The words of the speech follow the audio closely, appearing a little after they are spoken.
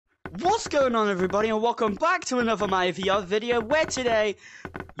What's going on, everybody, and welcome back to another My VR video, where today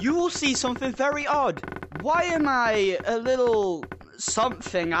you will see something very odd. Why am I a little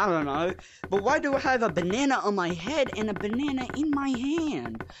something, I don't know, but why do I have a banana on my head and a banana in my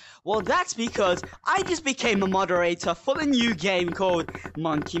hand? Well, that's because I just became a moderator for the new game called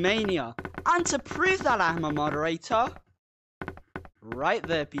Mania. And to prove that I'm a moderator, right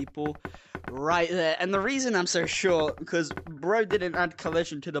there, people, right there. And the reason I'm so sure, because bro didn't add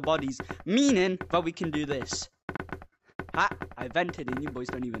collision to the bodies, meaning that we can do this. Ha, I vented and you boys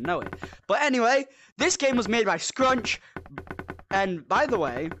don't even know it. But anyway, this game was made by Scrunch. And by the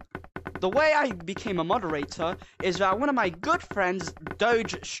way I became a moderator is that one of my good friends,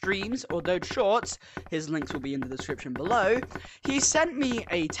 DogeStreams or Doge Shorts, his links will be in the description below, he sent me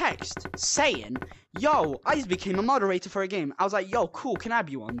a text saying, yo, I just became a moderator for a game. I was like, yo, cool, can I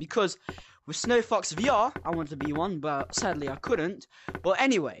be one? Because with Snow Fox VR, I wanted to be one, but sadly I couldn't. But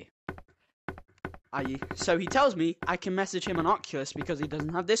anyway, so he tells me I can message him on Oculus because he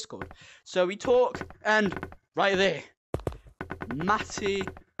doesn't have Discord. So we talk, and right there, Matty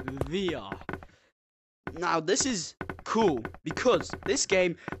VR. Now this is cool because this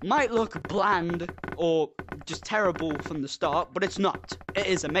game might look bland or just terrible from the start, but it's not. It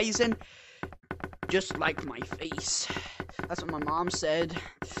is amazing, just like my face. That's what my mom said.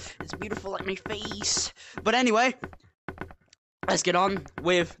 It's beautiful like my face. But anyway, let's get on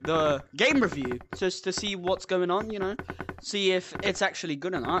with the game review, just to see what's going on, you know, see if it's actually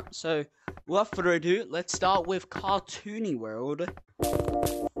good or not. So without further ado, let's start with Cartoony World.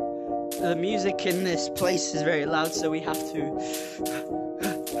 The music in this place is very loud, so we have to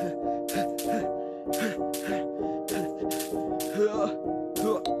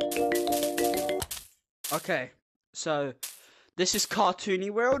okay, so this is Cartoony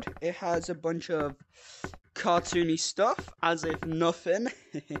World. It has a bunch of cartoony stuff, as if nothing.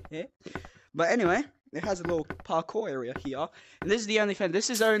 But anyway, it has a little parkour area here. And this is the only thing. This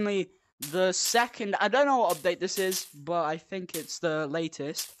is only the second. I don't know what update this is, but I think it's the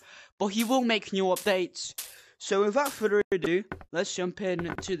latest. But he will make new updates. So without further ado, let's jump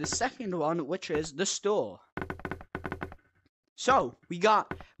in to the second one, which is the store. So we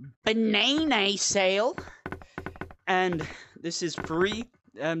got banana sale. And this is free.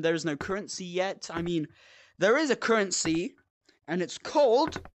 There is no currency yet. I mean, there is a currency, and it's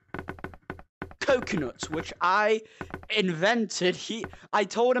called coconuts, which I invented. I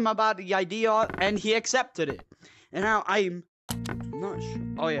told him about the idea, and he accepted it. And now I'm not sure.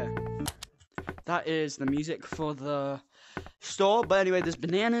 Oh yeah, that is the music for the store. But anyway, there's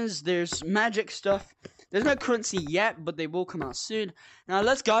bananas, there's magic stuff. There's no currency yet, but they will come out soon. Now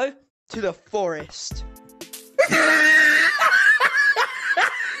let's go to the forest.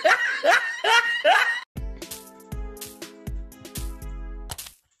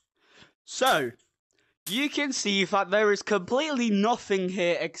 So, you can see that there is completely nothing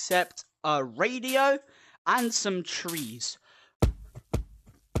here except a radio and some trees.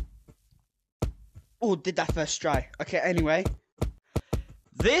 Oh, did that first try. Okay, anyway.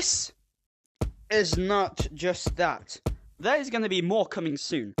 This is not just that. There is going to be more coming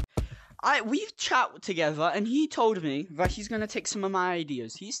soon. We've chatted together, and he told me that he's going to take some of my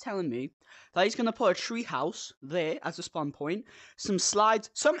ideas. He's telling me that he's going to put a tree house there as a spawn point, some slides,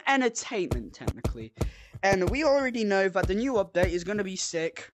 some entertainment, technically. And we already know that the new update is going to be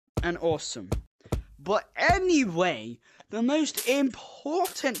sick and awesome. But anyway, the most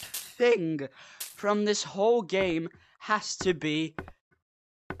important thing from this whole game has to be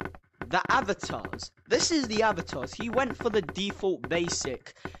the avatars. This is the avatars. He went for the default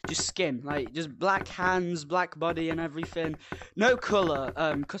basic, just skin, like just black hands, black body and everything. No color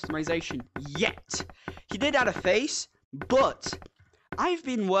customization yet. He did add a face, but I've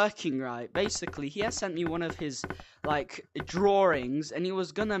been working, right? Basically, he has sent me one of his like drawings and he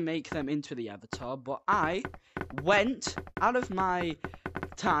was gonna make them into the avatar, but I went out of my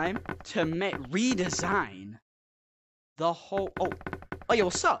time to redesign the whole Oh yo,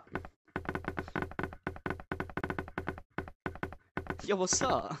 what's up? Yo, what's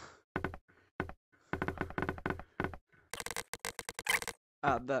up?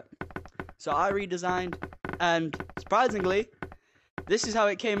 But so I redesigned, and surprisingly, this is how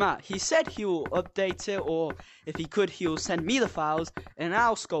it came out. He said he will update it, or if he could, he will send me the files, and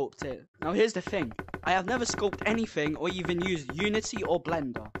I'll sculpt it. Now here's the thing. I have never sculpted anything, or even used Unity or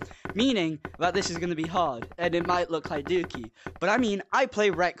Blender. Meaning that this is going to be hard, and it might look like dookie. But I mean, I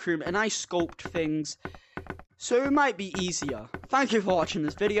play Rec Room, and I sculpt things, so it might be easier. Thank you for watching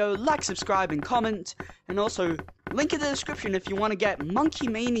this video. Like, subscribe, and comment. And also, link in the description if you want to get Monkey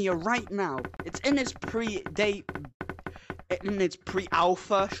Mania right now. It's in its in its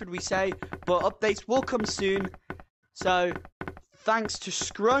pre-alpha, should we say, but updates will come soon. So, thanks to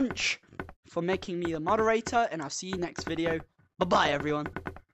Scrunch for making me the moderator, and I'll see you next video. Bye-bye, everyone.